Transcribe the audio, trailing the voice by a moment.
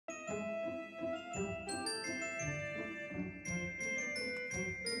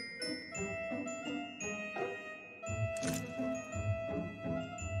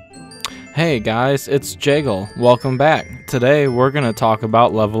Hey guys, it's Jaggle. Welcome back. Today we're going to talk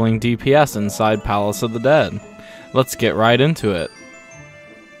about leveling DPS inside Palace of the Dead. Let's get right into it.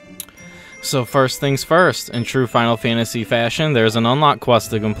 So first things first, in true Final Fantasy fashion, there's an unlock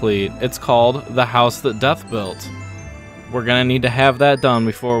quest to complete. It's called The House That Death Built. We're going to need to have that done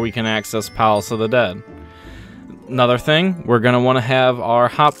before we can access Palace of the Dead. Another thing, we're going to want to have our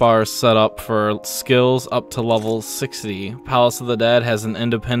hotbars set up for skills up to level 60. Palace of the Dead has an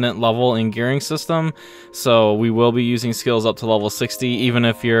independent level and gearing system, so we will be using skills up to level 60 even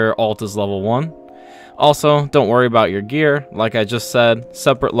if your alt is level 1. Also, don't worry about your gear. Like I just said,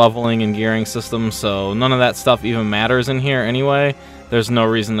 separate leveling and gearing systems, so none of that stuff even matters in here anyway. There's no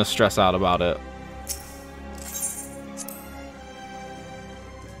reason to stress out about it.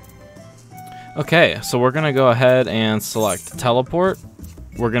 Okay, so we're going to go ahead and select Teleport.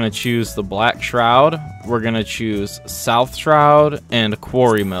 We're going to choose the Black Shroud. We're going to choose South Shroud and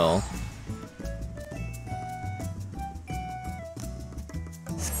Quarry Mill.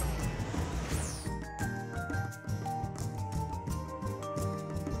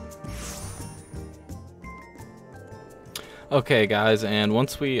 Okay guys, and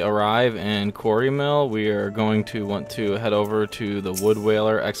once we arrive in Quarry Mill, we are going to want to head over to the Wood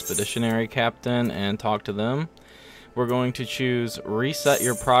Whaler Expeditionary Captain and talk to them. We're going to choose Reset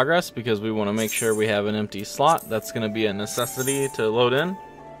Your Progress because we want to make sure we have an empty slot. That's going to be a necessity to load in.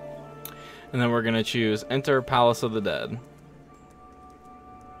 And then we're going to choose Enter Palace of the Dead.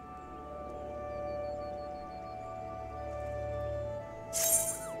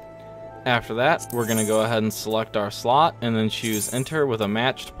 After that, we're going to go ahead and select our slot and then choose Enter with a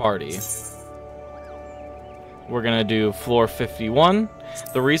matched party. We're going to do floor 51.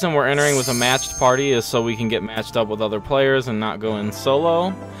 The reason we're entering with a matched party is so we can get matched up with other players and not go in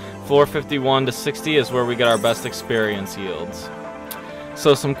solo. Floor 51 to 60 is where we get our best experience yields.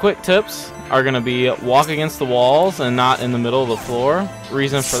 So some quick tips are going to be walk against the walls and not in the middle of the floor.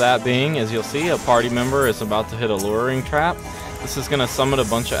 Reason for that being, as you'll see, a party member is about to hit a luring trap. This is going to summon a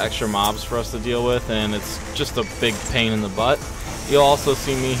bunch of extra mobs for us to deal with, and it's just a big pain in the butt. You'll also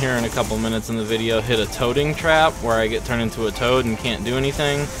see me here in a couple minutes in the video hit a toading trap where I get turned into a toad and can't do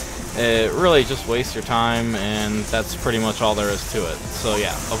anything. It really just wastes your time, and that's pretty much all there is to it. So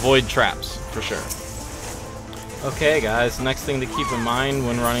yeah, avoid traps for sure. Okay guys, next thing to keep in mind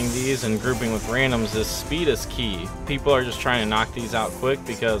when running these and grouping with randoms is speed is key. People are just trying to knock these out quick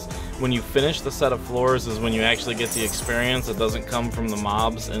because when you finish the set of floors is when you actually get the experience that doesn't come from the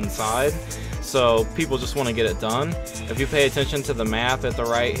mobs inside. So people just want to get it done. If you pay attention to the map at the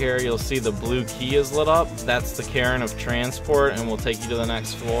right here, you'll see the blue key is lit up. That's the cairn of transport and will take you to the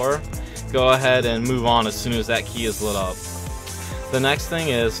next floor. Go ahead and move on as soon as that key is lit up. The next thing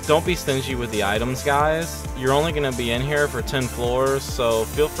is, don't be stingy with the items, guys. You're only going to be in here for 10 floors, so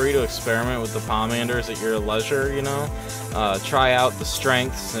feel free to experiment with the pomanders at your leisure, you know. Try out the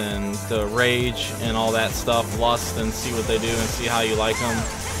strengths and the rage and all that stuff, lust, and see what they do and see how you like them.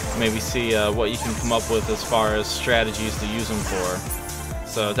 Maybe see what you can come up with as far as strategies to use them for.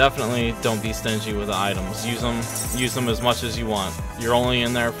 So definitely don't be stingy with the items. Use them as much as you want. You're only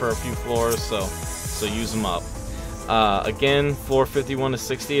in there for a few floors, so use them up. Again, floor 51 to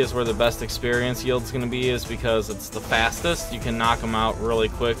 60 is where the best experience yield is going to be, is because it's the fastest. You can knock them out really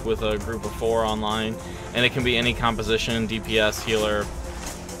quick with a group of 4 online, and it can be any composition, DPS, healer,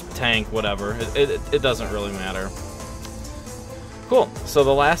 tank, whatever. It doesn't really matter. Cool. So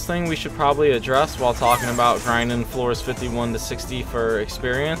the last thing we should probably address while talking about grinding floors 51 to 60 for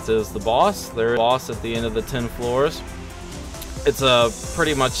experience is the boss. There's a boss at the end of the 10 floors. It's a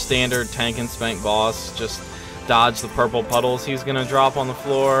pretty much standard tank and spank boss. Just dodge the purple puddles he's going to drop on the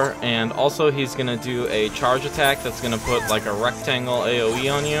floor, and also he's going to do a charge attack that's going to put like a rectangle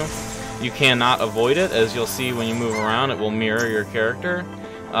AoE on you. You cannot avoid it, as you'll see when you move around. It will mirror your character.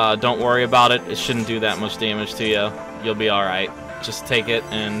 Don't worry about it. It shouldn't do that much damage to you. You'll be alright. Just take it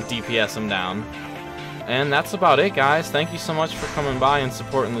and DPS him down. And that's about it, guys. Thank you so much for coming by and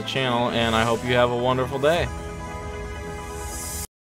supporting the channel, and I hope you have a wonderful day.